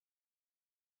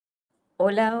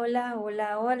Hola, hola,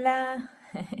 hola, hola.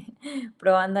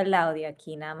 Probando el audio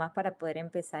aquí, nada más para poder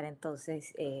empezar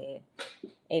entonces el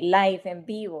live en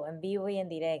vivo y en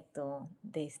directo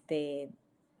desde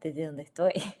donde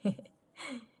estoy.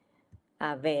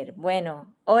 A ver,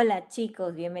 bueno, hola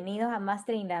chicos, bienvenidos a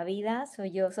Mastering la Vida. Soy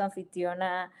yo, su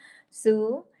anfitriona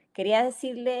Sue. Quería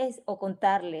decirles o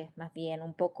contarles más bien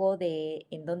un poco de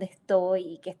en dónde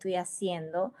estoy y qué estoy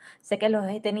haciendo. Sé que los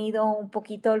he tenido un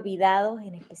poquito olvidados,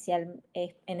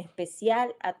 en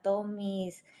especial a todos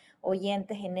mis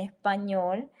oyentes en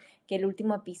español, que el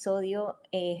último episodio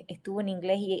estuvo en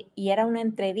inglés y era una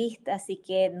entrevista, así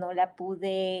que no la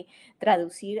pude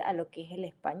traducir a lo que es el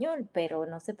español, pero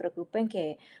no se preocupen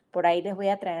que por ahí les voy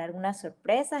a traer algunas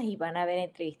sorpresas y van a ver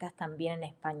entrevistas también en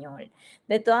español.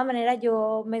 De todas maneras, de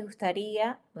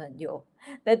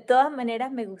todas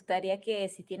maneras me gustaría que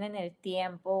si tienen el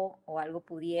tiempo o algo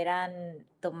pudieran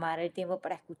tomar el tiempo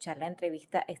para escuchar la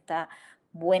entrevista. Está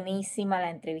buenísima la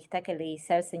entrevista que le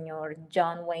hice al señor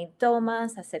John Wayne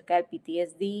Thomas acerca del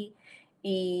PTSD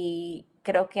y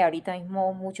creo que ahorita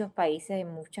mismo muchos países y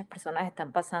muchas personas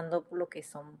están pasando por lo que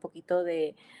son un poquito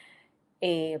de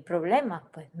problemas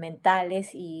pues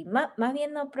mentales y más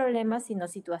bien no problemas sino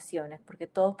situaciones, porque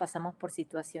todos pasamos por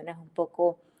situaciones un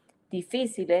poco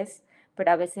difíciles,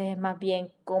 pero a veces es más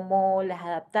bien cómo las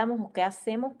adaptamos o qué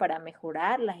hacemos para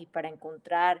mejorarlas y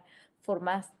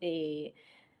formas, eh,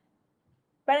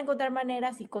 para encontrar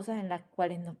maneras y cosas en las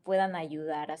cuales nos puedan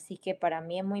ayudar. Así que para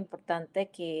mí es muy importante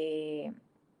que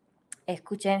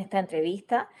escuchen esta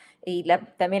entrevista y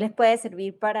también les puede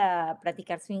servir para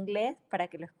practicar su inglés, para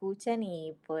que lo escuchen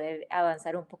y poder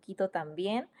avanzar un poquito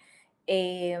también.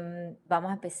 Vamos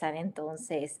a empezar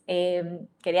entonces.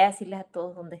 Quería decirles a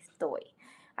todos dónde estoy.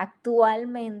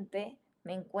 Actualmente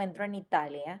me encuentro en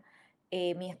Italia.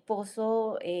 Mi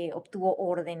esposo obtuvo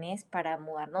órdenes para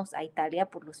mudarnos a Italia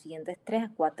por los siguientes 3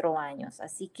 a 4 años.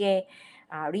 Así que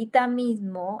ahorita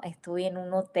mismo estoy en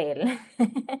un hotel.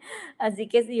 Así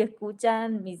que si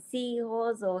escuchan mis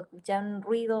hijos o escuchan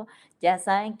ruido, ya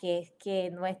saben que es que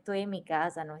no estoy en mi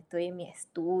casa, no estoy en mi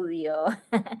estudio.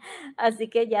 Así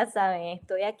que ya saben,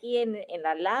 estoy aquí en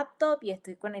la laptop y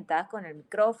estoy conectada con el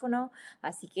micrófono,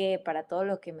 así que para todos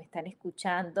los que me están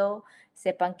escuchando,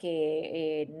 sepan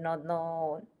que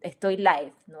no estoy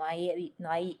live, no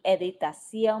hay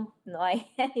editación, no hay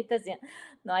editación,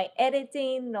 no hay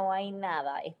editing, no hay nada.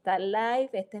 Está live,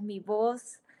 esta es mi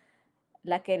voz,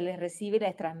 la que les recibe y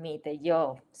les transmite,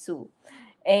 yo, Su.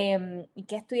 ¿Y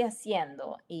qué estoy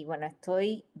haciendo? Y bueno,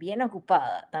 estoy bien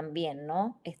ocupada también,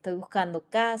 ¿no? Estoy buscando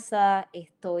casa,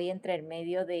 estoy entre el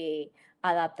medio de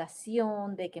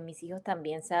adaptación, de que mis hijos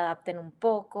también se adapten un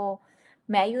poco.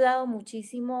 Me ha ayudado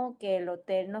muchísimo que el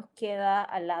hotel nos queda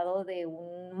al lado de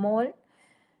un mall,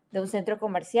 de un centro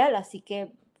comercial, así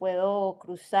que puedo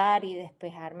cruzar y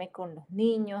despejarme con los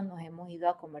niños. Nos hemos ido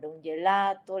a comer un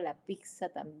gelato, la pizza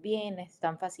también,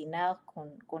 están fascinados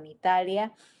con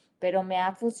Italia, pero me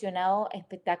ha funcionado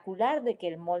espectacular de que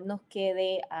el mall nos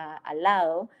quede al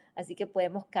lado, así que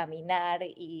podemos caminar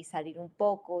y salir un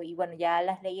poco. Y bueno, ya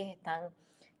las leyes están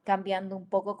cambiando un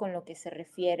poco con lo que se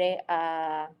refiere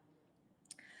a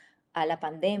la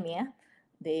pandemia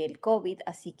del COVID,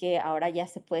 así que ahora ya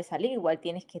se puede salir, igual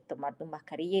tienes que tomar tu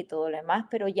mascarilla y todo lo demás,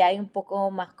 pero ya hay un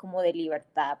poco más como de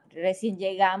libertad. Recién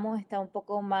llegamos, está un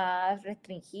poco más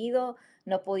restringido,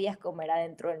 no podías comer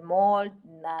adentro del mall,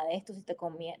 nada de esto, si te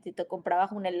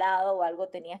comprabas un helado o algo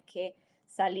tenías que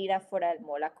salir afuera del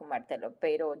mall a comértelo,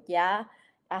 pero ya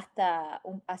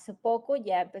hace poco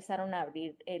ya empezaron a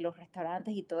abrir los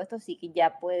restaurantes y todo esto, así que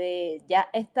ya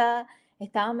estaba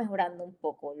mejorando un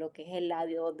poco lo que es el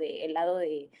lado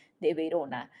de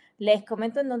Verona. Les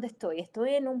comento en dónde estoy.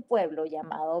 Estoy en un pueblo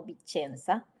llamado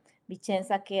Vicenza.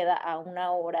 Vicenza queda a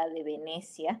 1 hora de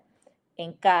Venecia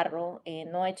en carro.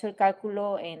 No he hecho el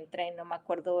cálculo en tren, no me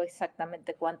acuerdo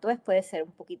exactamente cuánto es, puede ser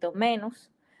un poquito menos,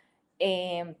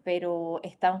 pero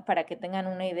estamos para que tengan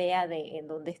una idea de en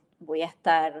dónde voy a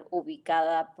estar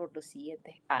ubicada por los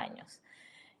siguientes años.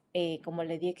 Como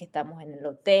les dije que estamos en el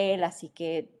hotel, así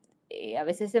que a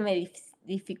veces se me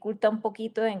dificulta un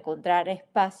poquito encontrar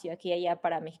espacio aquí y allá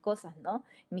para mis cosas, ¿no?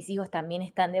 Mis hijos también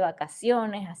están de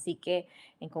vacaciones, así que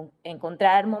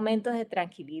encontrar momentos de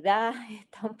tranquilidad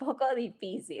está un poco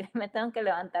difícil. Me tengo que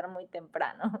levantar muy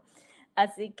temprano.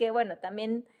 Así que bueno,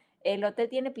 también el hotel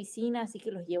tiene piscina, así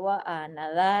que los llevo a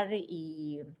nadar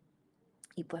y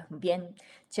pues bien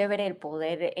chévere el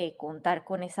poder contar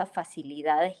con esas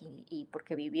facilidades y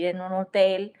porque vivir en un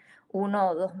hotel 1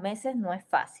 o 2 meses no es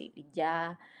fácil. Y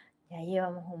ya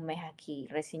llevamos un mes aquí.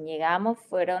 Recién llegamos,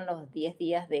 fueron los 10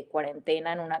 días de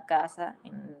cuarentena en una casa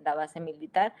en la base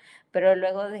militar, pero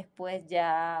luego después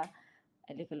ya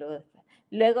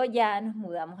Luego ya nos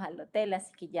mudamos al hotel,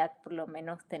 así que ya por lo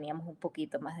menos teníamos un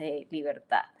poquito más de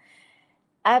libertad.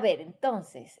 A ver,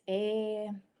 entonces,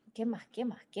 ¿qué más? ¿Qué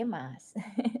más? ¿Qué más?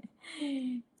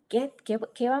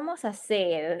 ¿Qué vamos a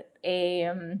hacer?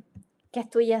 ¿Qué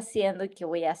estoy haciendo y qué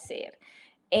voy a hacer?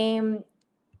 Em,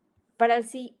 para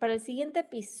el siguiente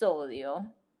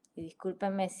episodio, y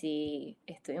discúlpenme si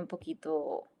estoy un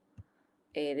poquito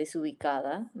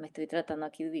desubicada, me estoy tratando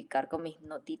aquí de ubicar con mis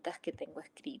notitas que tengo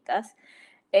escritas.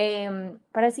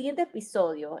 Para el siguiente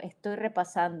episodio estoy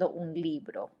repasando un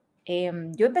libro.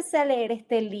 Yo empecé a leer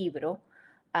este libro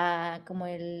como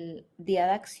el Día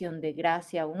de Acción de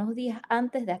Gracia, unos días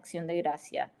antes de Acción de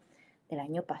Gracia del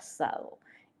año pasado.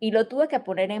 Y lo tuve que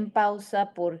poner en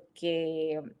pausa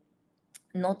porque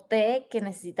noté que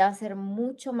necesitaba hacer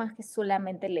mucho más que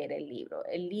solamente leer el libro.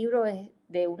 El libro es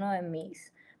de uno de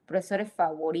mis profesores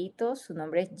favoritos, su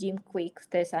nombre es Jim Quick.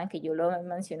 Ustedes saben que yo lo he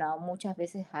mencionado muchas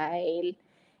veces a él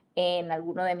en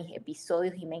alguno de mis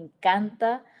episodios y me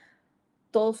encanta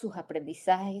todos sus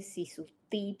aprendizajes y sus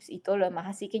tips y todo lo demás.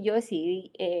 Así que yo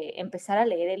decidí empezar a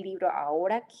leer el libro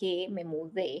ahora que me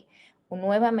mudé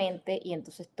nuevamente y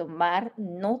entonces tomar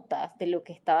notas de lo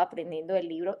que estaba aprendiendo del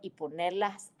libro y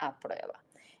ponerlas a prueba.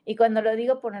 Y cuando lo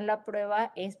digo ponerla a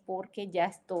prueba es porque ya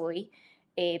estoy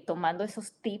tomando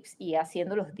esos tips y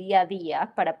haciéndolos día a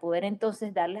día para poder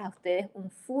entonces darles a ustedes un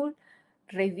full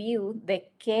review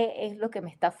de qué es lo que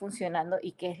me está funcionando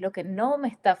y qué es lo que no me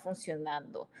está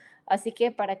funcionando. Así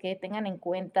que para que tengan en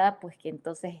cuenta, pues que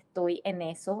entonces estoy en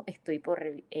eso,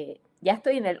 ya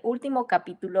estoy en el último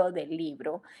capítulo del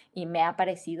libro y me ha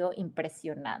parecido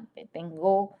impresionante.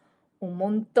 Tengo un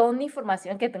montón de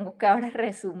información que tengo que ahora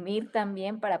resumir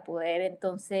también para poder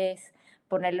entonces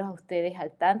ponerlos a ustedes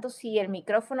al tanto. Si el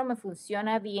micrófono me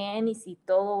funciona bien y si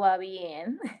todo va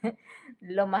bien,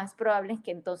 lo más probable es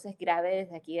que entonces grabe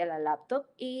desde aquí de la laptop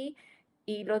y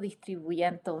lo distribuya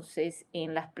entonces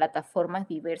en las plataformas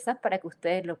diversas para que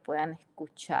ustedes lo puedan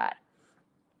escuchar.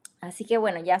 Así que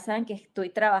bueno, ya saben que estoy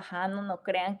trabajando, no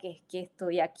crean que es que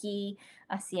estoy aquí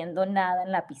haciendo nada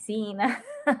en la piscina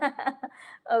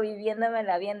o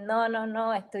viviéndomela bien. No, no,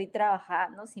 no, estoy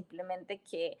trabajando, simplemente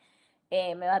que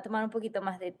me va a tomar un poquito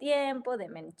más de tiempo,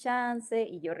 denme un chance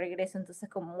y yo regreso entonces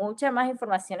con muchas más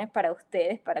informaciones para que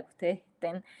ustedes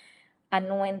estén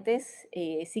anuentes.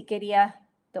 Sí quería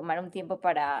tomar un tiempo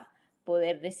para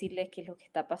poder decirles qué es lo que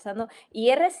está pasando.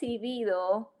 Y he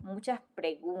recibido muchas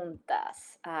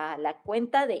preguntas a la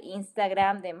cuenta de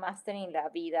Instagram de Mastering la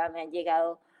Vida. Me han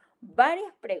llegado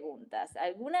varias preguntas,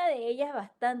 algunas de ellas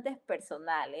bastante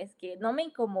personales, que no me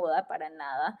incomoda para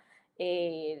nada.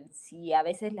 Si a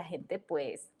veces la gente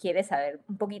pues quiere saber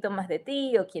un poquito más de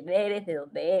ti o quién eres, de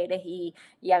dónde eres y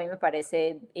a mí me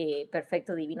parece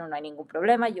perfecto, divino, no hay ningún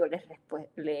problema. Yo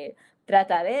le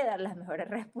trataré de dar las mejores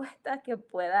respuestas que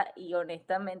pueda y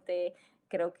honestamente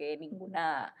creo que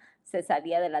ninguna se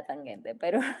salía de la tangente,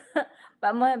 pero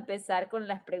vamos a empezar con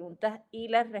las preguntas y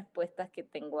las respuestas que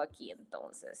tengo aquí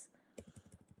entonces.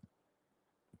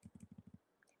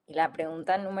 Y la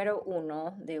pregunta número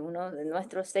uno de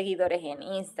nuestros seguidores en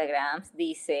Instagram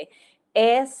dice,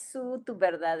 ¿es tu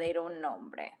verdadero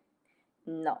nombre?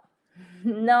 No,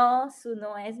 no, Su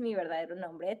no es mi verdadero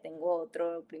nombre, tengo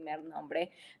otro primer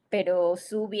nombre, pero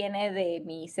Su viene de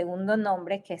mi segundo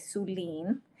nombre, que es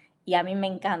Zulín, y a mí me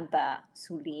encanta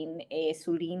Zulín.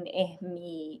 Zulín es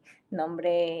mi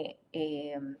nombre.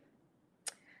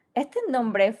 Este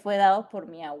nombre fue dado por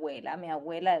mi abuela. Mi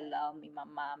abuela, al lado de mi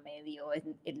mamá, me dio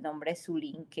el nombre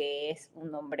Zulín, que es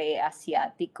un nombre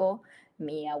asiático.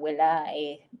 Mi abuela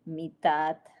es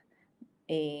mitad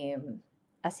eh,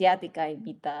 asiática y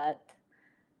mitad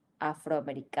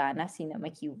afroamericana, si no me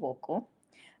equivoco.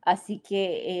 Así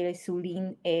que el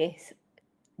Zulín es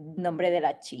nombre de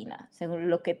la China, según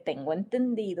lo que tengo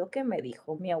entendido que me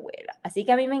dijo mi abuela. Así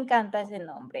que a mí me encanta ese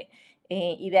nombre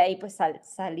y de ahí pues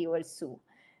salió el Su.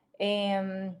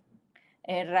 Em,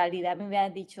 en realidad me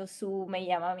habían dicho Su, me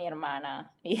llama mi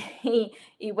hermana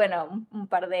y bueno, un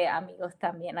par de amigos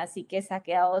también, así que se ha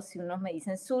quedado, si unos me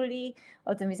dicen Zuli,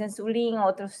 otros me dicen Zulín,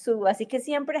 otros Su, así que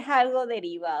siempre es algo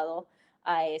derivado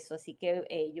a eso, así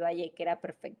que yo hallé que era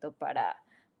perfecto para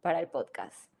el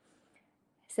podcast.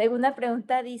 Segunda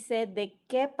pregunta dice, ¿de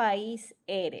qué país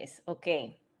eres? Ok,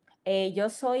 yo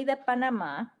soy de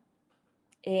Panamá,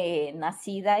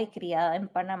 nacida y criada en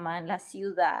Panamá, en la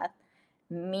ciudad.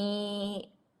 Mi,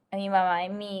 mi mamá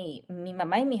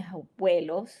y mis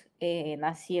abuelos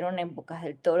nacieron en Bocas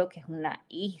del Toro, que es una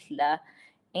isla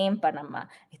en Panamá.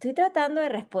 Estoy tratando de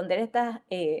responder estas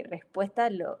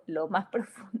respuestas lo más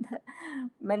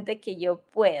profundamente que yo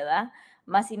pueda,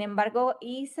 Más sin embargo,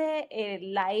 hice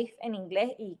el live en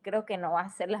inglés y creo que no va a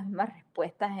ser las mismas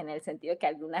respuestas en el sentido que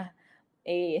algunas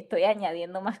estoy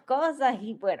añadiendo más cosas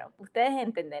y bueno, ustedes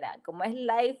entenderán, como es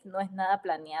live, no es nada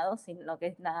planeado, sino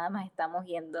que nada más estamos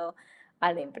yendo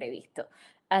al imprevisto.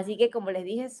 Así que como les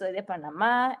dije, soy de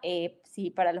Panamá. Sí,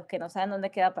 para los que no saben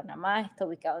dónde queda Panamá, está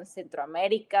ubicado en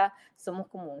Centroamérica. Somos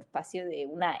como un espacio de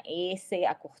una S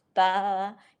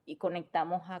acostada y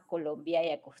conectamos a Colombia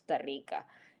y a Costa Rica.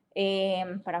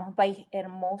 Panamá es un país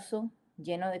hermoso,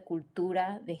 lleno de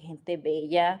cultura, de gente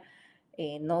bella.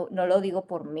 No, no lo digo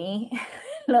por mí,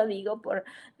 lo digo por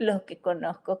los que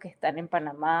conozco que están en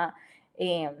Panamá,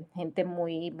 gente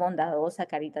muy bondadosa,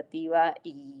 caritativa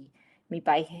y mi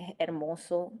país es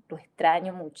hermoso, lo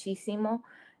extraño muchísimo.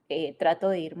 Trato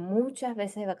de ir muchas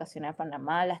veces de vacaciones a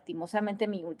Panamá. Lastimosamente,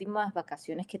 mis últimas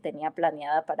vacaciones que tenía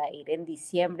planeada para ir en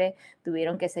diciembre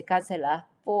tuvieron que ser canceladas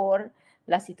por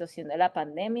la situación de la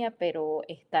pandemia, pero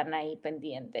están ahí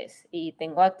pendientes. Y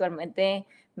tengo actualmente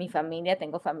mi familia,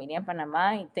 tengo familia en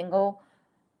Panamá y tengo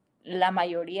la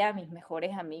mayoría de mis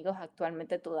mejores amigos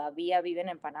actualmente todavía viven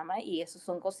en Panamá y esos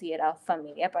son considerados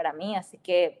familia para mí, así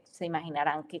que se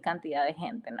imaginarán qué cantidad de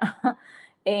gente, ¿no?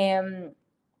 Em,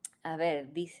 a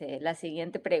ver, dice la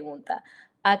siguiente pregunta.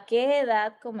 ¿A qué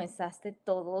edad comenzaste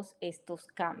todos estos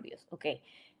cambios? Ok.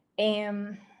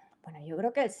 em, bueno, yo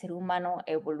creo que el ser humano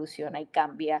evoluciona y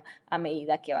cambia a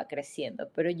medida que va creciendo,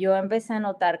 pero yo empecé a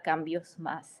notar cambios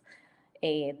más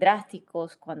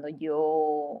drásticos cuando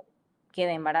yo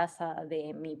quedé embarazada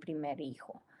de mi primer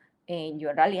hijo. Yo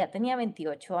en realidad tenía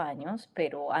 28 años,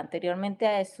 pero anteriormente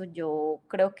a eso yo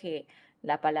creo que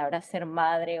la palabra ser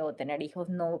madre o tener hijos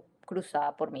no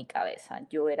cruzaba por mi cabeza.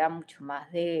 Yo era mucho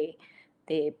más de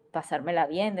pasármela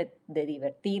bien, de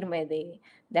divertirme, de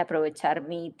aprovechar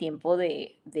mi tiempo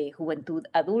de juventud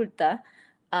adulta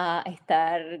a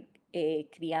estar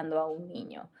criando a un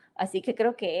niño. Así que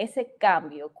creo que ese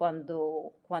cambio,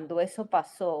 cuando eso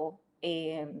pasó,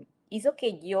 hizo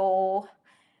que yo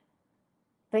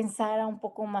pensara un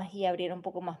poco más y abriera un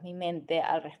poco más mi mente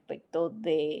al respecto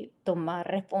de tomar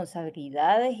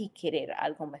responsabilidades y querer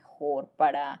algo mejor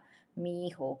para mi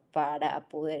hijo, para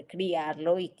poder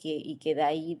criarlo y que de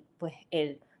ahí pues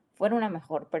él fuera una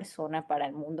mejor persona para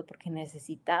el mundo, porque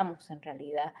necesitamos en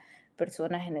realidad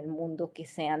personas en el mundo que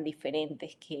sean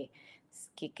diferentes, que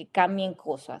cambien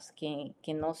cosas,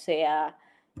 que no sea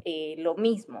lo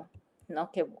mismo,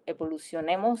 ¿no? Que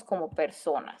evolucionemos como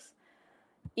personas.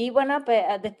 Y bueno,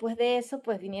 después de eso,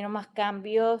 pues vinieron más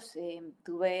cambios.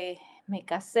 Me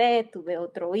casé, tuve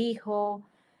otro hijo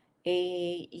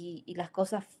y las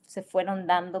cosas se fueron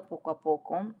dando poco a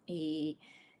poco. Y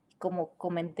como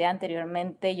comenté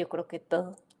anteriormente, yo creo que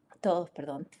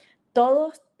perdón,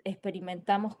 todos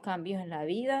experimentamos cambios en la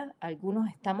vida. Algunos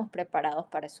estamos preparados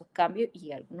para esos cambios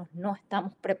y algunos no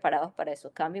estamos preparados para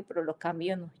esos cambios, pero los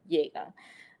cambios nos llegan,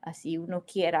 así uno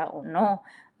quiera o no.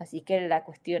 Así que la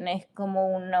cuestión es cómo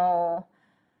uno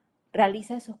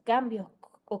realiza esos cambios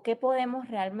o qué podemos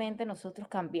realmente nosotros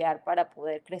cambiar para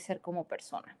poder crecer como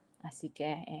persona. Así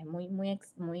que es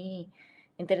muy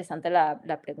interesante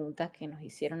la pregunta que nos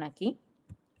hicieron aquí.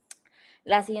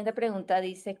 La siguiente pregunta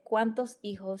dice, ¿cuántos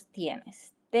hijos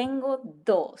tienes? Tengo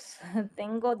dos,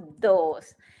 tengo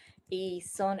dos y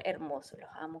son hermosos, los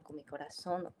amo con mi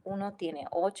corazón. Uno tiene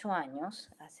 8 años,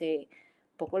 hace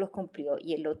poco los cumplió,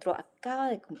 y el otro acaba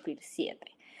de cumplir 7.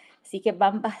 Así que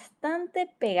van bastante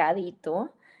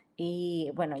pegadito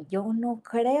y bueno, yo no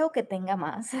creo que tenga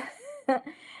más.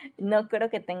 No creo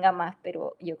que tenga más,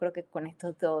 pero yo creo que con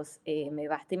estos dos me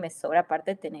basta y me sobra.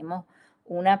 Aparte tenemos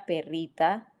una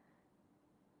perrita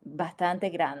bastante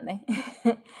grande.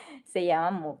 Se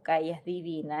llama Moca, ella es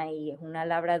divina y es una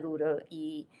labrador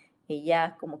y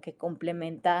ella como que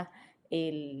complementa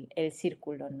el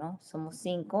círculo, ¿no? Somos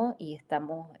 5 y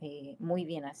estamos muy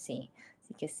bien así.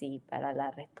 Así que sí, para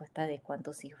la respuesta de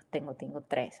cuántos hijos tengo, tengo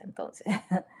 3 entonces.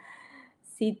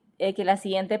 Sí, que la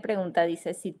siguiente pregunta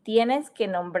dice, si tienes que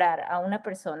nombrar a una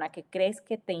persona que crees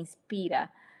que te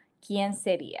inspira, ¿quién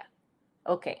sería?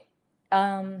 Ok.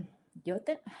 am, yo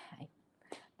te, ay,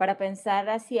 para pensar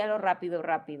así a lo rápido,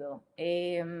 rápido.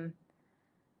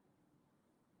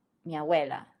 Mi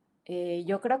abuela.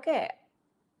 Yo creo que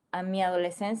a mi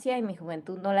adolescencia y mi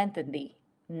juventud no la entendí.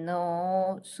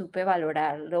 No supe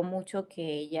valorar lo mucho que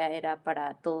ella era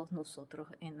para todos nosotros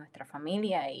en nuestra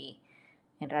familia y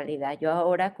en realidad yo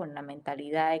ahora con la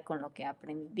mentalidad y con lo que he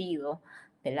aprendido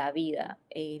de la vida,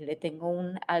 le tengo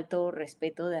un alto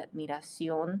respeto de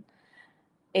admiración,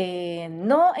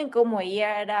 no en cómo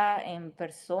ella era en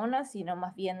persona, sino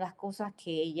más bien las cosas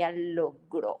que ella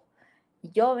logró.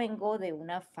 Yo vengo de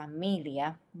una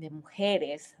familia de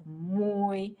mujeres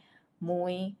muy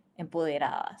muy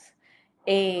empoderadas.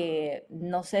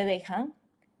 No se dejan,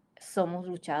 somos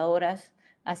luchadoras.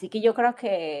 Así que yo creo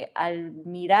que al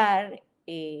mirar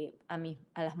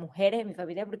a las mujeres de mi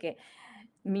familia, porque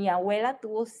mi abuela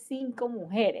tuvo 5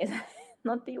 mujeres,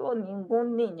 no tuvo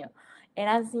ningún niño,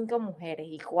 eran 5 mujeres,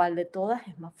 y cuál de todas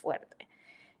es más fuerte.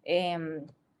 Em,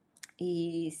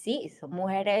 y sí, son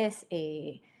mujeres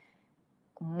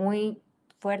muy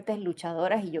fuertes,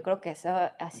 luchadoras, y yo creo que esa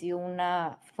ha sido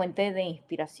una fuente de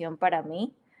inspiración para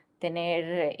mí,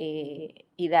 tener,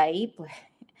 y de ahí, pues,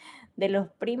 de los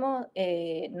primos,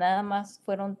 nada más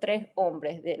fueron 3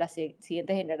 hombres de la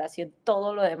siguiente generación,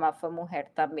 todo lo demás fue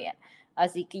mujer también.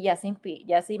 Así que ya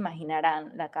se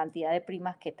imaginarán la cantidad de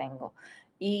primas que tengo.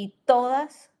 Y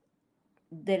todas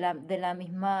de la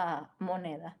misma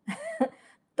moneda.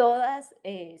 Todas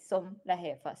son las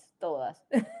jefas, todas.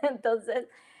 Entonces,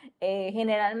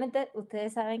 generalmente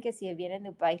ustedes saben que si vienen de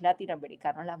un país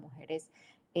latinoamericano, las mujeres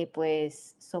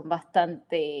pues son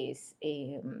bastantes,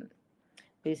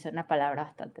 es una palabra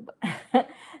bastante buena,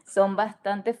 son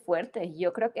bastante fuertes.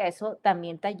 Yo creo que eso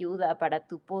también te ayuda para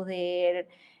tú poder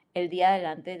el día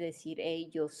adelante decir, hey,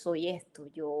 yo soy esto,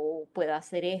 yo puedo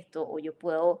hacer esto, o yo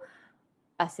puedo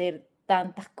hacer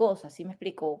tantas cosas, ¿sí me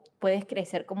explico? Puedes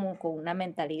crecer como con una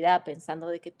mentalidad pensando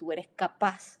de que tú eres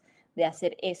capaz de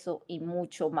hacer eso y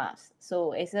mucho más.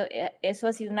 Eso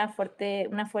ha sido una fuente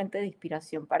de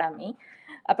inspiración para mí.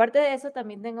 Aparte de eso,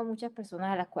 también tengo muchas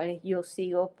personas a las cuales yo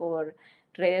sigo por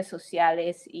redes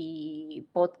sociales y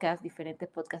podcasts, diferentes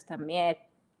podcasts también.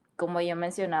 Como yo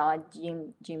mencionaba,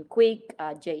 Jim Quick,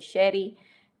 a Jay Shetty,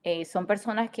 son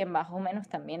personas que más o menos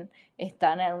también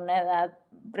están en una edad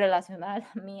relacionada a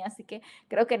la mía, así que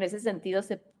creo que en ese sentido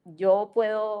yo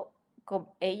puedo, con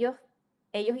ellos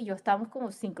y yo estamos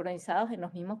como sincronizados en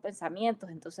los mismos pensamientos,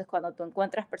 entonces cuando tú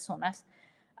encuentras personas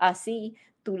así,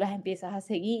 tú las empiezas a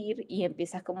seguir y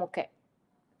empiezas como que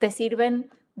te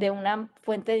sirven de una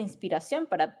fuente de inspiración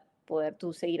para poder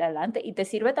tú seguir adelante y te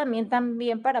sirve también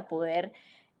para poder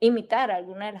imitar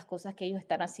alguna de las cosas que ellos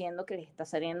están haciendo, que les está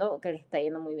saliendo o que les está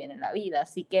yendo muy bien en la vida.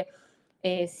 Así que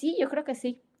sí, yo creo que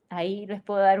sí. Ahí les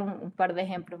puedo dar un par de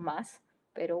ejemplos más,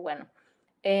 pero bueno.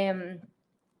 Em,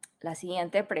 la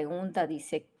siguiente pregunta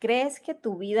dice, ¿crees que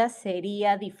tu vida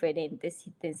sería diferente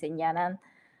si te enseñaran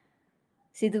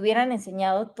si te hubieran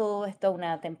enseñado todo esto a una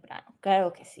edad temprana?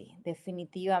 Claro que sí,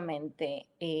 definitivamente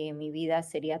mi vida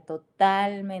sería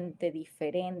totalmente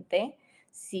diferente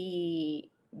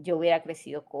si yo hubiera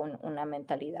crecido con una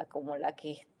mentalidad como la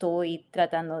que estoy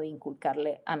tratando de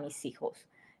inculcarle a mis hijos.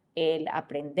 El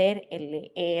aprender, el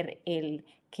leer, el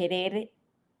querer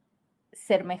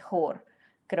ser mejor.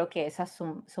 Creo que esas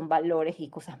son valores y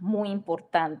cosas muy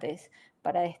importantes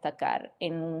para destacar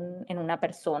en una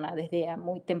persona desde a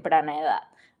muy temprana edad.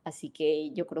 Así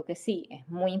que yo creo que sí, es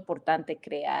muy importante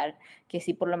crear que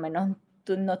si por lo menos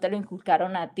tú no te lo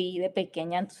inculcaron a ti de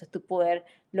pequeña, entonces tú poder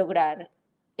lograr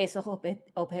esos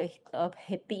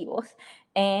objetivos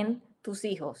en tus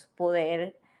hijos,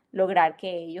 poder lograr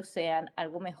que ellos sean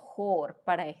algo mejor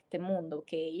para este mundo,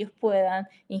 que ellos puedan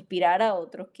inspirar a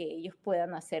otros, que ellos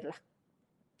puedan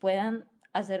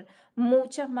hacer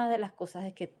muchas más de las cosas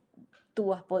de que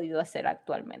tú has podido hacer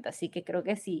actualmente. Así que creo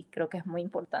que sí, creo que es muy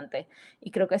importante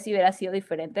y creo que si hubiera sido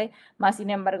diferente, más sin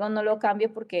embargo no lo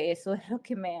cambio porque eso es lo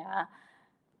que me ha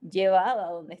llevado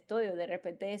a donde estoy, o de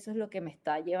repente eso es lo que me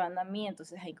está llevando a mí,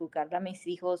 entonces a inculcarle a mis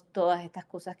hijos todas estas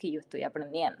cosas que yo estoy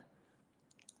aprendiendo.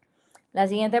 La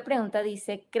siguiente pregunta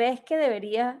dice, ¿crees que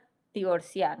debería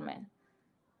divorciarme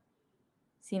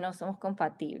si no somos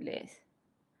compatibles?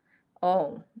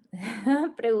 Oh,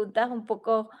 preguntas un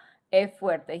poco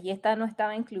fuertes. Y esta no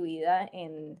estaba incluida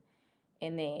en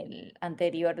el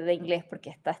anterior de inglés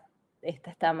porque esta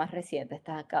está más reciente,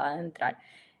 esta acaba de entrar.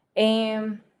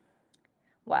 Em,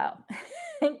 wow,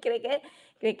 ¿cree que,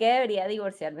 cree que debería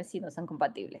divorciarme si no son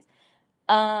compatibles?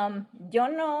 Yo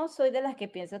no soy de las que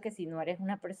pienso que si no eres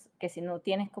que si no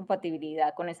tienes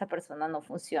compatibilidad con esa persona no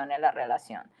funciona la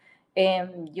relación.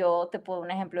 Yo te puedo dar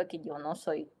un ejemplo de que yo no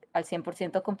soy al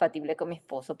 100% compatible con mi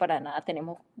esposo para nada.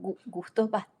 Tenemos gustos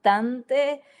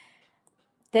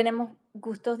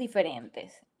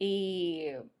diferentes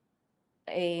y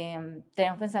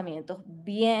tenemos pensamientos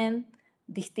bien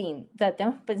distintos. O sea,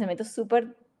 tenemos pensamientos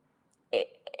súper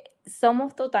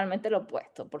somos totalmente lo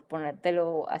opuesto, por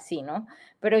ponértelo así, ¿no?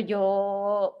 Pero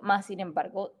yo, más sin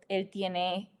embargo, que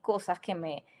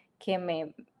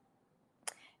me,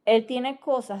 él tiene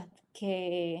cosas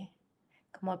que,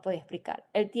 ¿cómo podía explicar?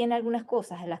 Él tiene algunas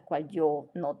cosas en las cuales yo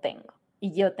no tengo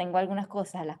y yo tengo algunas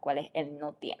cosas en las cuales él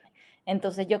no tiene.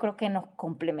 Entonces yo creo que nos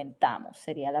complementamos,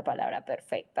 sería la palabra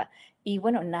perfecta. Y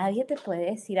bueno, nadie te puede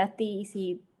decir a ti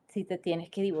si si te tienes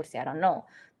que divorciar o no.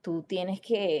 Tú tienes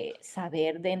que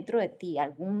saber dentro de ti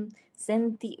algún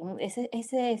sentido,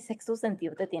 ese sexto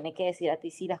sentido te tiene que decir a ti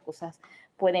si las cosas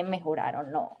pueden mejorar o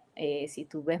no. Si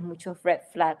tú ves muchos red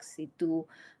flags, si tú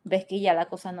ves que ya la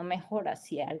cosa no mejora,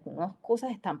 si algunas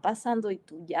cosas están pasando y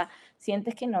tú ya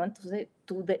sientes que no, entonces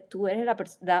tú eres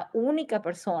la única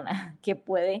persona que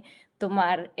puede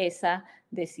tomar esa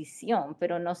decisión,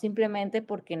 pero no simplemente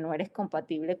porque no eres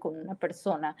compatible con una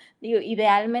persona. Digo,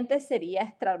 idealmente sería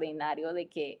extraordinario de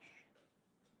que,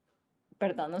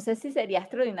 perdón, no sé si sería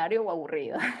extraordinario o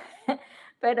aburrido,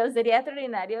 pero sería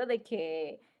extraordinario de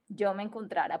que yo me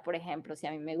encontrara, por ejemplo, si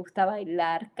a mí me gusta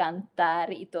bailar,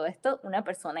 cantar y todo esto, una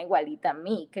persona igualita a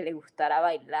mí, que le gustara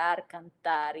bailar,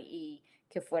 cantar y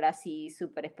que fuera así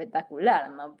súper espectacular,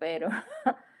 ¿no? Pero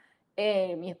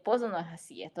mi esposo no es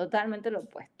así, es totalmente lo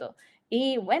opuesto.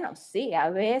 Y bueno, sí, a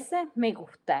veces me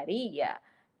gustaría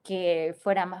que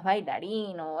fuera más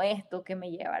bailarín o esto, que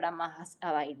me llevara más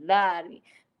a bailar,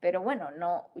 pero bueno,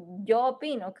 no, yo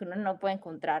opino que uno no puede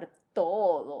encontrar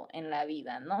todo en la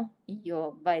vida, ¿no? Y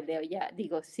yo baileo ya,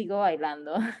 digo, sigo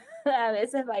bailando, a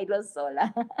veces bailo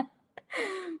sola,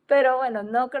 pero bueno,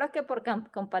 no creo que por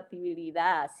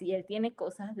compatibilidad, si él tiene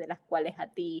cosas de las cuales a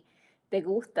ti te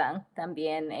gustan,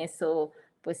 también eso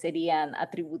pues serían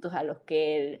atributos a los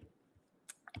que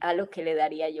le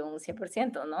daría yo un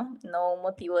 100%, ¿no? No un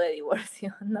motivo de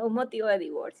divorcio, no un motivo de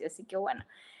divorcio. Así que bueno,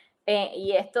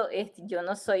 y esto es, yo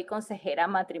no soy consejera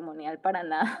matrimonial para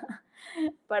nada,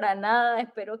 para nada,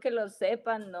 espero que lo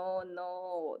sepan, no,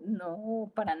 no,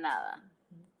 no, para nada.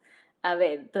 A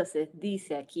ver, entonces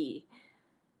dice aquí,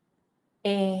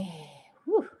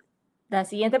 uf, la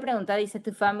siguiente pregunta dice,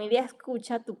 ¿tu familia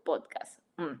escucha tu podcast?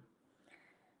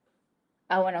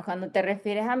 Bueno, cuando te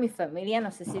refieres a mi familia,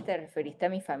 no sé si te referiste a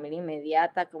mi familia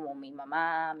inmediata, como mi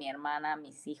mamá, mi hermana,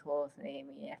 mis hijos,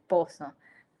 mi esposo.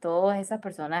 Todas esas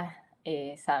personas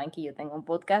saben que yo tengo un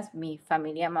podcast. Mi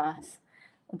familia más,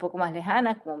 un poco más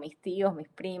lejana, como mis tíos, mis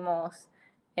primos,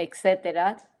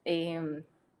 etcétera.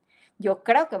 Yo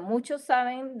creo que muchos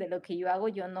saben de lo que yo hago.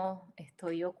 Yo no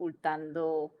estoy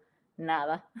ocultando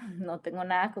nada, no tengo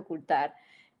nada que ocultar.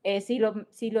 Si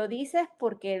lo dices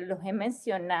porque los he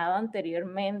mencionado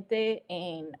anteriormente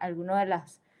en algunos de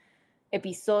los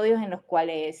episodios en los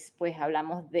cuales pues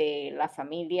hablamos de la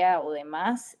familia o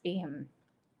demás,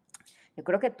 yo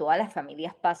creo que todas las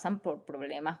familias pasan por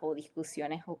problemas o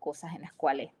discusiones o cosas en las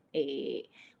cuales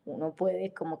uno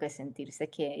puede como que sentirse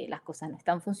que las cosas no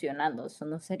están funcionando. Eso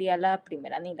no sería la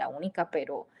primera ni la única,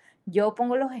 pero yo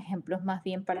pongo los ejemplos más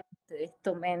bien para que ustedes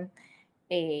tomen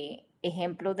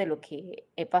ejemplos de lo que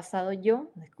he pasado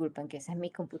yo. Disculpen que esa es mi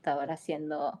computadora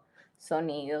haciendo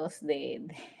sonidos de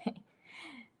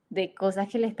cosas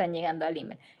que le están llegando al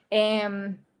email.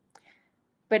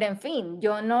 Pero en fin,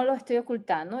 yo no lo estoy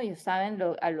ocultando, ellos saben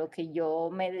a lo que yo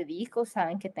me dedico,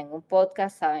 saben que tengo un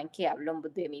podcast, saben que hablo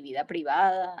de mi vida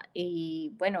privada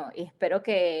y bueno, espero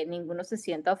que ninguno se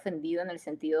sienta ofendido en el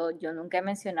sentido, yo nunca he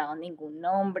mencionado ningún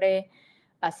nombre,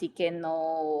 así que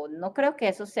no, no creo que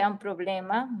eso sea un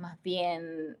problema, más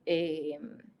bien es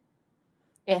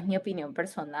mi opinión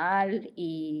personal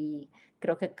y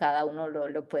creo que cada uno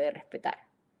lo puede respetar.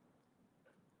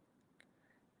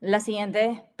 La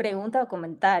siguiente pregunta o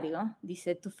comentario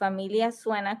dice, tu familia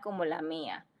suena como la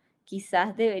mía.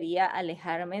 Quizás debería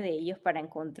alejarme de ellos para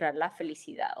encontrar la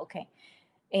felicidad. Ok.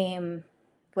 Em,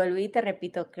 Vuelvo y te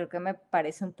repito, creo que me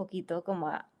parece un poquito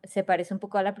se parece un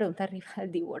poco a la pregunta arriba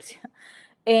del divorcio.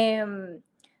 Em,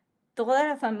 Toda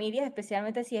la familia,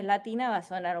 especialmente si es latina, va a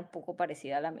sonar un poco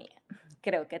parecida a la mía.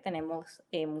 Creo que tenemos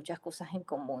muchas cosas en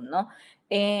común, ¿no?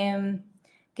 Em,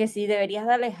 que si deberías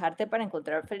de alejarte para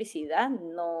encontrar felicidad,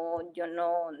 no, yo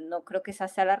no creo que esa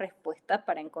sea la respuesta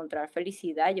para encontrar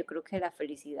felicidad. Yo creo que la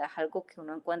felicidad es algo que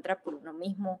uno encuentra por uno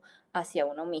mismo, hacia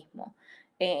uno mismo.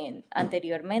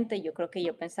 Anteriormente yo creo que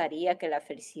yo pensaría que la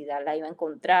felicidad la iba a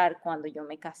encontrar cuando yo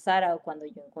me casara o cuando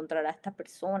yo encontrara a esta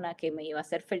persona que me iba a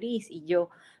hacer feliz y yo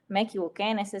me equivoqué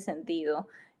en ese sentido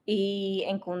y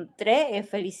encontré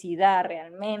felicidad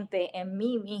realmente en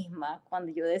mí misma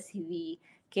cuando yo decidí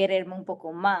quererme un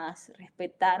poco más,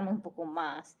 respetarme un poco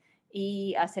más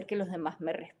y hacer que los demás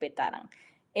me respetaran.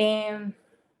 Em,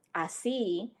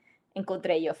 Así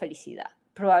encontré yo felicidad.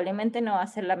 Probablemente no va a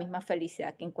ser la misma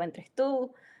felicidad que encuentres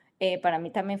tú. Para mí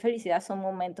también felicidad son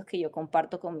momentos que yo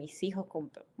comparto con mis hijos,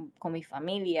 con mi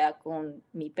familia, con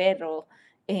mi perro.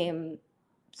 em,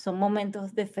 Son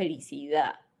momentos de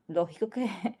felicidad. Lógico que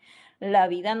la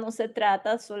vida no se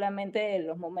trata solamente de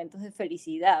los momentos de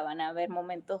felicidad, van a haber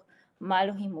momentos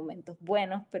malos y momentos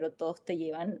buenos, pero todos te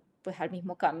llevan pues al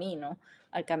mismo camino,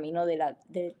 al camino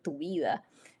de tu vida.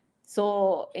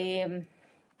 So,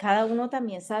 cada uno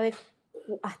también sabe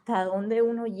hasta dónde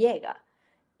uno llega.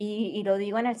 Y lo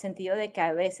digo en el sentido de que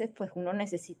a veces pues uno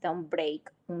necesita un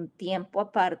break, un tiempo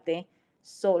aparte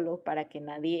solo para que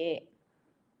nadie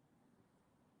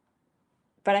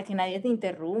te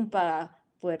interrumpa,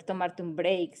 poder tomarte un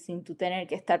break sin tú tener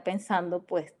que estar pensando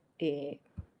pues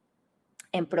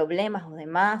en problemas o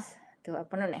demás. Te voy a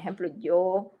poner un ejemplo.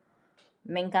 Yo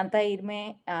me encanta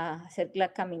irme a hacer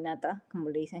la caminata, como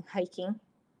le dicen, hiking,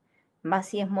 más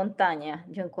si es montaña.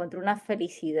 Yo encuentro una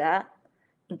felicidad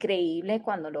increíble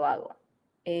cuando lo hago.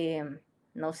 Em,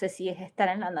 no sé si es estar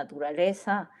en la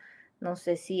naturaleza, no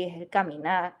sé si es el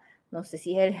caminar, no sé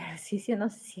si es el ejercicio, no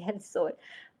sé si es el sol,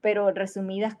 pero en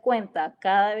resumidas cuentas,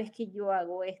 cada vez que yo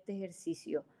hago este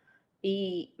ejercicio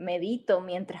y medito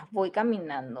mientras voy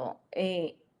caminando,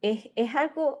 es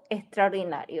algo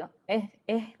extraordinario,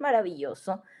 es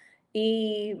maravilloso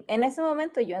y en ese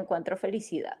momento yo encuentro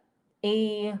felicidad.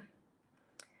 Y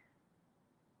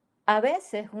a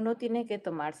veces uno tiene que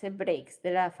tomarse breaks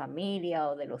de la familia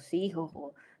o de los hijos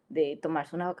o de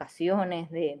tomarse unas vacaciones,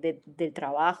 del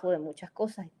trabajo, de muchas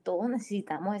cosas. Todos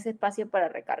necesitamos ese espacio para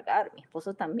recargar. Mi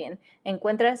esposo también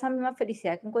encuentra esa misma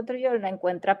felicidad que encuentro yo, la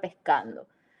encuentra pescando.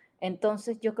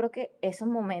 Entonces yo creo que esos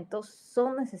momentos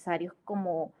son necesarios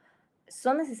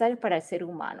para el ser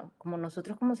humano. Como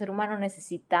nosotros como ser humano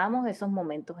necesitamos esos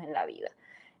momentos en la vida.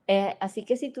 Así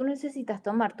que si tú necesitas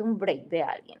tomarte un break de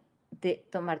alguien, de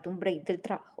tomarte un break del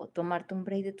trabajo, tomarte un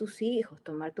break de tus hijos,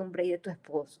 tomarte un break de tu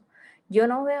esposo, yo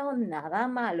no veo nada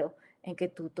malo en que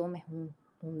tú tomes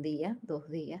un día, 2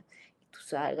 días, y tú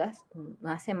salgas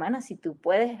una semana, si tú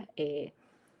puedes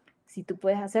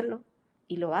hacerlo,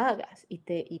 y lo hagas, y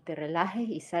te relajes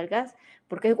y salgas,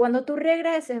 porque cuando tú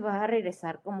regreses vas a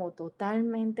regresar como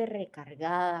totalmente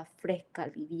recargada, fresca,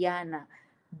 liviana,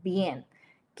 bien,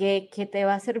 que te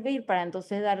va a servir para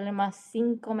entonces darle más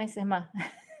 5 meses más,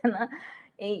 ¿no?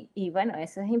 Y bueno,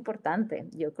 eso es importante,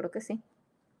 yo creo que sí.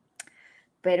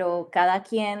 Pero cada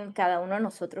uno de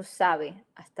nosotros sabe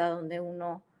hasta dónde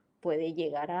uno puede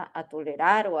llegar a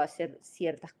tolerar o a hacer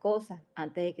ciertas cosas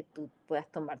antes de que tú puedas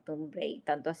tomarte un break.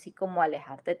 Tanto así como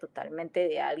alejarte totalmente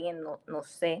de alguien, no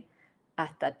sé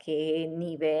hasta qué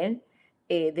nivel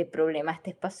de problema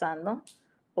estés pasando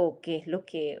o qué es lo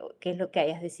que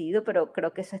hayas decidido, pero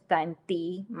creo que eso está en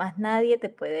ti. Más nadie te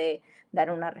puede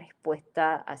dar una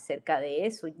respuesta acerca de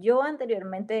eso. Yo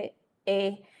anteriormente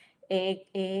he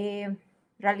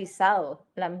realizado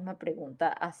la misma pregunta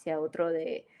hacia otro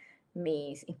de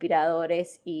mis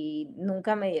inspiradores y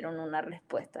nunca me dieron una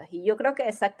respuesta. Y yo creo que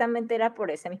exactamente era por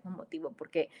ese mismo motivo,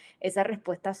 porque esa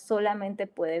respuesta solamente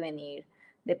puede venir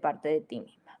de parte de ti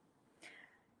misma.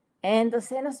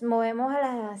 Entonces nos movemos a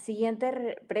la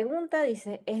siguiente pregunta.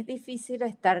 Dice, ¿es difícil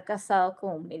estar casado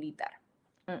con un militar?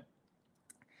 Mm,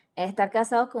 Estar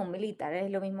casado con un militar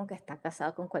es lo mismo que estar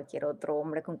casado con cualquier otro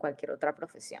hombre, con cualquier otra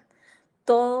profesión.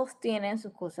 Todos tienen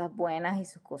sus cosas buenas y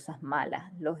sus cosas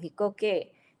malas. Lógico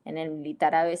que en el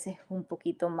militar a veces es un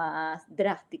poquito más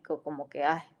drástico, como que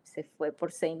ay, se fue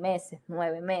por 6 meses,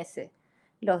 9 meses.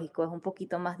 Lógico, es un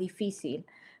poquito más difícil,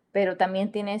 pero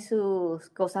también tiene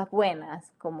sus cosas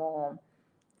buenas, como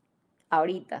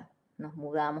ahorita nos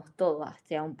mudamos todos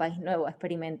hacia un país nuevo, a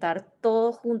experimentar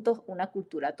todos juntos una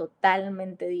cultura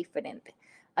totalmente diferente.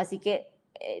 Así que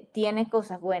tienes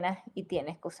cosas buenas y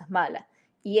tienes cosas malas.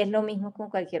 Y es lo mismo con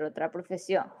cualquier otra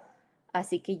profesión.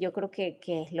 Así que yo creo que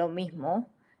es lo mismo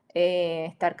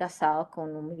estar casados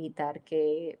con un militar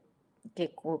que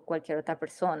cualquier otra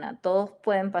persona. Todos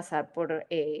pueden pasar por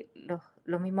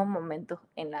los mismos momentos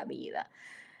en la vida.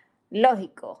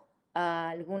 Lógico,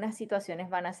 algunas situaciones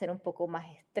van a ser un poco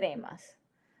más extremas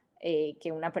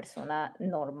que una persona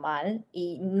normal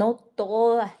y no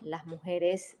todas las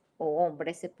mujeres o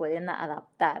hombres se pueden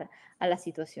adaptar a las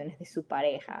situaciones de su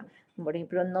pareja. Por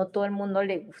ejemplo, no todo el mundo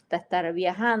le gusta estar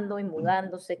viajando y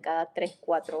mudándose cada 3,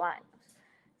 4 años.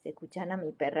 Si escuchan a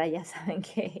mi perra ya saben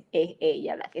que es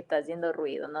ella la que está haciendo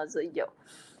ruido, no soy yo.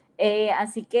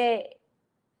 Así que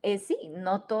sí,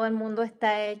 no todo el mundo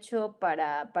está hecho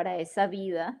para esa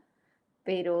vida,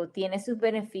 pero tiene sus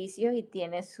beneficios y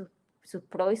tiene sus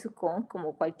pros y sus cons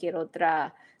como cualquier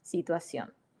otra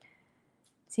situación.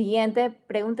 Siguiente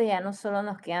pregunta, ya no solo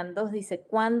nos quedan dos, dice,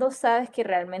 ¿cuándo sabes que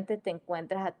realmente te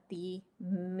encuentras a ti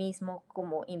mismo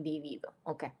como individuo?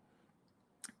 Ok,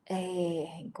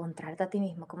 encontrarte a ti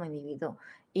mismo como individuo.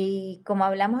 Y como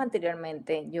hablamos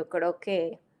anteriormente, yo creo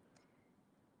que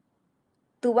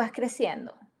tú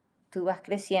tú vas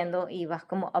creciendo y vas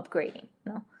como upgrading,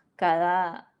 ¿no?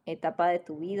 Cada etapa de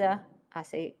tu vida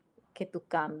hace que tú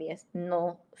cambies.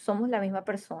 No somos la misma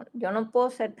persona. Yo no puedo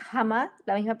ser jamás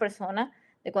la misma persona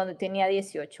de cuando tenía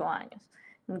 18 años.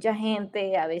 mucha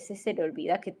gente a veces se le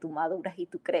olvida que tú maduras y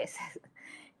tú creces.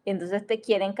 Entonces te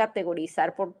quieren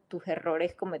categorizar por tus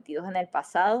errores cometidos en el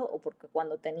pasado o porque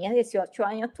cuando tenías 18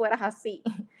 años tú eras así.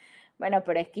 Bueno,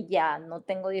 pero es que ya no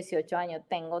tengo 18 años,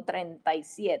 tengo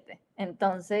 37.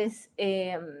 Entonces,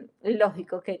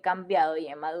 lógico que he cambiado y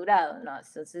he madurado, ¿no?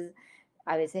 Entonces,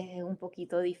 a veces es un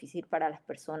poquito difícil para las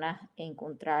personas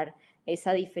encontrar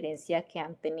esa diferencia que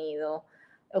han tenido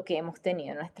o que hemos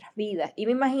tenido en nuestras vidas. Y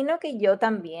me imagino que yo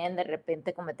también de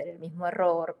repente cometeré el mismo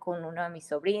error con uno de mis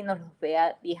sobrinos, los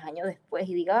vea 10 años después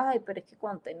y diga, ay, pero es que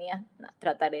cuando tenía, no,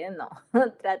 trataré de no,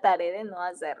 trataré de no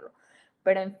hacerlo.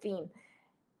 Pero en fin,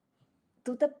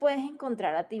 tú te puedes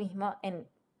encontrar a ti mismo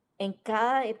en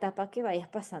cada etapa que vayas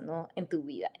pasando en tu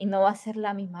vida y no va a ser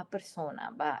la misma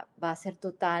persona, va a ser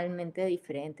totalmente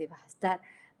diferente, vas a estar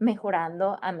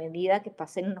mejorando a medida que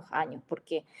pasen los años,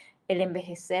 porque el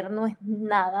envejecer no es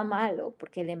nada malo,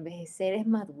 porque el envejecer es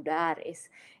madurar, es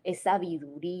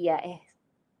sabiduría,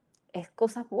 es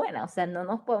cosas buenas, o sea, no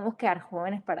nos podemos quedar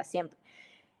jóvenes para siempre.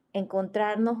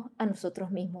 Encontrarnos a nosotros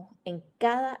mismos en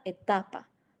cada etapa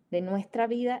de nuestra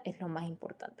vida es lo más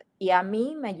importante. Y a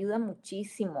mí me ayuda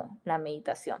muchísimo la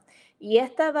meditación. Y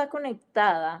esta va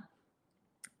conectada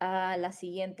a la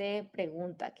siguiente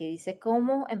pregunta que dice,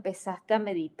 ¿cómo empezaste a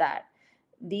meditar?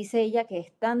 Dice ella que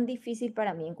es tan difícil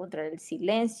para mí encontrar el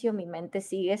silencio, mi mente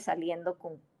sigue saliendo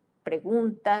con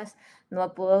preguntas,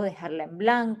 no puedo dejarla en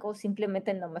blanco,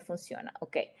 simplemente no me funciona.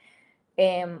 Ok,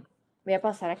 em, voy a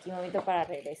pasar aquí un momento para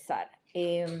regresar.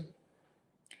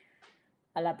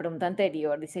 A la pregunta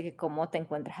anterior, dice que cómo te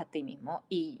encuentras a ti mismo.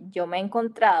 Y yo me he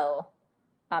encontrado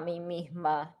a mí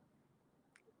misma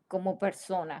como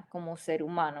persona, como ser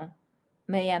humano,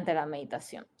 mediante la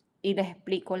meditación. Y les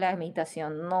explico, la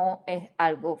meditación no es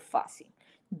algo fácil.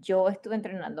 Yo estuve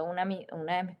entrenando una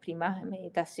de mis primas de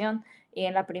meditación y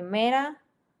en la primera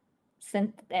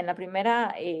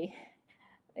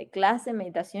clase de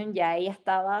meditación ya ella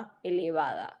estaba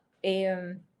elevada.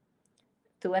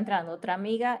 Estuve entrenando otra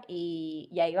amiga y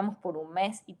ya íbamos por un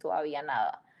mes y todavía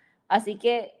nada. Así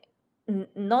que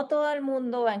no todo el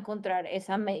mundo va a encontrar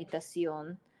esa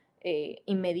meditación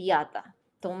inmediata.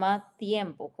 Toma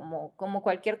tiempo, como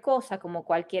cualquier cosa, como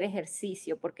cualquier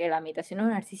ejercicio, porque la meditación es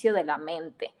un ejercicio de la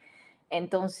mente.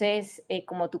 Entonces,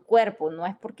 como tu cuerpo, no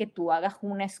es porque tú hagas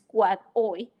un squat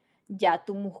hoy, ya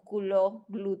tu músculo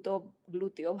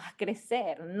glúteo va a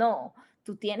crecer. No,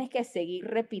 tú tienes que seguir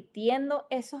repitiendo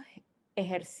esos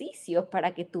ejercicios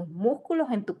para que tus músculos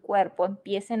en tu cuerpo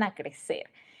empiecen a crecer.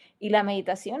 Y la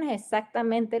meditación es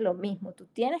exactamente lo mismo. Tú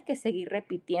tienes que seguir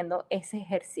repitiendo ese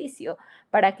ejercicio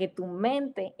para que tu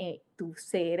mente, tu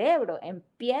cerebro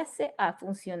empiece a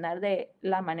funcionar de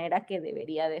la manera que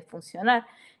debería de funcionar.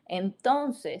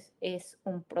 Entonces es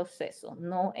un proceso,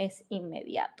 no es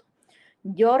inmediato.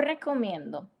 Yo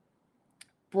recomiendo,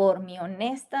 por mi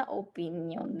honesta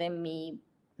opinión,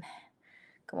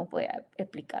 ¿cómo puedo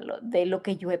explicarlo? De lo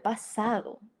que yo he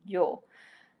pasado,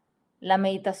 la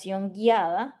meditación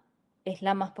guiada es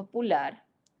la más popular,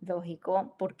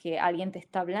 lógico, porque alguien te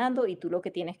está hablando y tú lo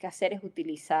que tienes que hacer es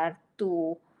utilizar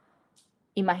tu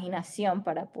imaginación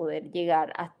para poder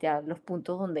llegar hasta los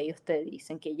puntos donde ellos te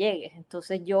dicen que llegues.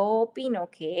 Entonces yo opino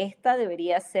que esta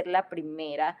debería ser la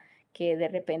primera que de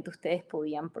repente ustedes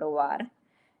podían probar.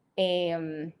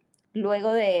 Em,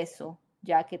 Luego de eso,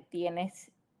 ya que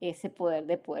tienes ese poder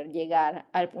de poder llegar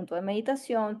al punto de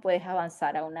meditación, puedes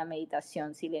avanzar a una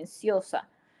meditación silenciosa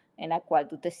en la cual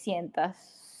tú te sientas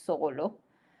solo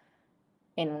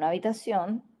en una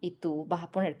habitación y tú vas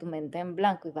a poner tu mente en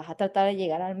blanco y vas a tratar de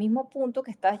llegar al mismo punto que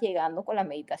estás llegando con la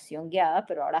meditación guiada,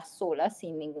 pero ahora sola,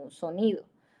 sin ningún sonido.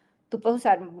 Tú puedes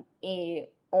usar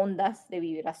ondas de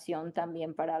vibración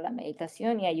también para la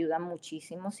meditación y ayuda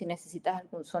muchísimo si necesitas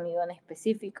algún sonido en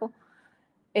específico.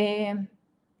 Eh,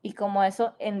 y como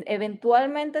eso,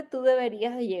 eventualmente tú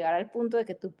deberías de llegar al punto de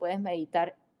que tú puedes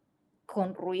meditar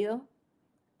con ruido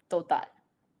total.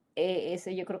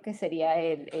 Ese yo creo que sería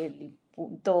el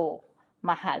punto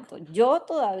más alto. Yo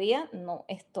todavía no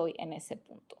estoy en ese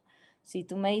punto. Si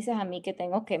tú me dices a mí que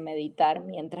tengo que meditar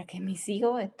mientras que mis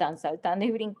hijos están saltando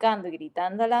y brincando y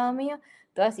gritando al lado mío,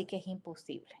 todo así que es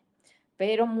imposible.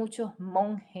 Pero muchos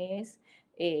monjes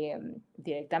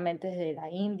directamente desde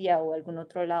la India o algún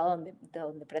otro lado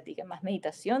donde practiquen más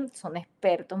meditación, son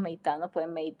expertos meditando,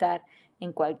 pueden meditar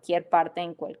en cualquier parte,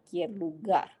 en cualquier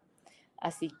lugar.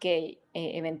 Así que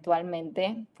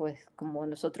eventualmente, pues como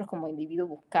nosotros como individuos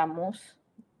buscamos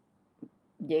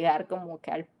llegar como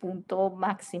que al punto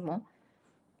máximo,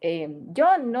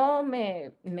 yo no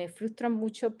me frustro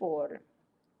mucho por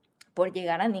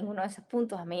llegar a ninguno de esos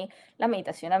puntos. A mí la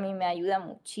meditación a mí me ayuda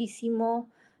muchísimo.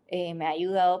 me ha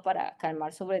ayudado para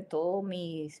calmar sobre todo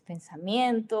mis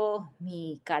pensamientos,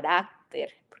 mi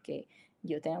carácter, porque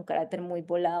yo tenía un carácter muy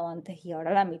volado antes y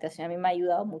ahora la meditación a mí me ha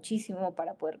ayudado muchísimo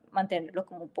para poder mantenerlo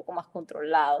como un poco más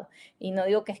controlado. Y no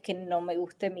digo que es que no me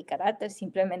guste mi carácter,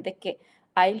 simplemente que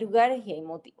hay lugares y hay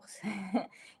motivos.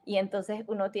 Y entonces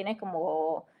uno tiene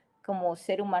como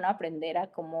ser humano aprender a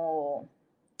cómo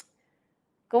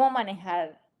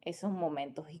manejar esos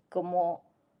momentos y cómo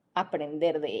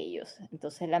aprender de ellos.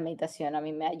 Entonces la meditación a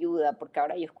mí me ayuda porque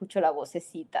ahora yo escucho la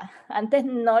vocecita. Antes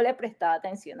no le prestaba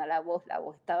atención a la voz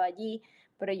estaba allí,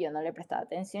 pero yo no le prestaba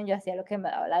atención, yo hacía lo que me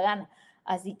daba la gana.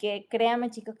 Así que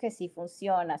créanme chicos que sí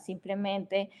funciona,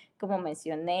 simplemente como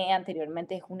mencioné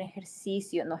anteriormente es un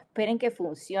ejercicio, no esperen que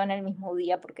funcione el mismo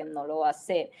día porque no lo va a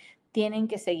hacer, tienen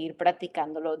que seguir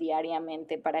practicándolo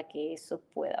diariamente para que eso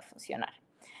pueda funcionar.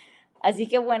 Así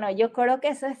que bueno, yo creo que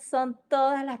esas son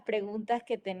todas las preguntas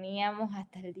que teníamos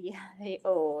hasta el día de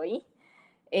hoy.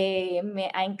 Me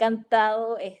ha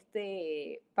encantado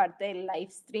este parte del live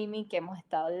streaming que hemos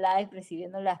estado live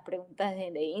recibiendo las preguntas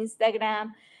de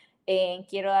Instagram.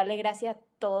 Quiero darle gracias a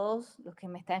todos los que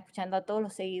me están escuchando, a todos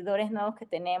los seguidores nuevos que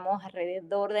tenemos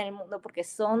alrededor del mundo, porque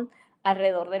son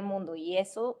alrededor del mundo y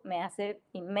eso me hace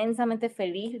inmensamente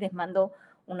feliz. Les mando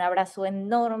un abrazo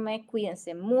enorme,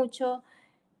 cuídense mucho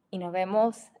y nos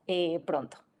vemos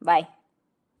pronto. Bye.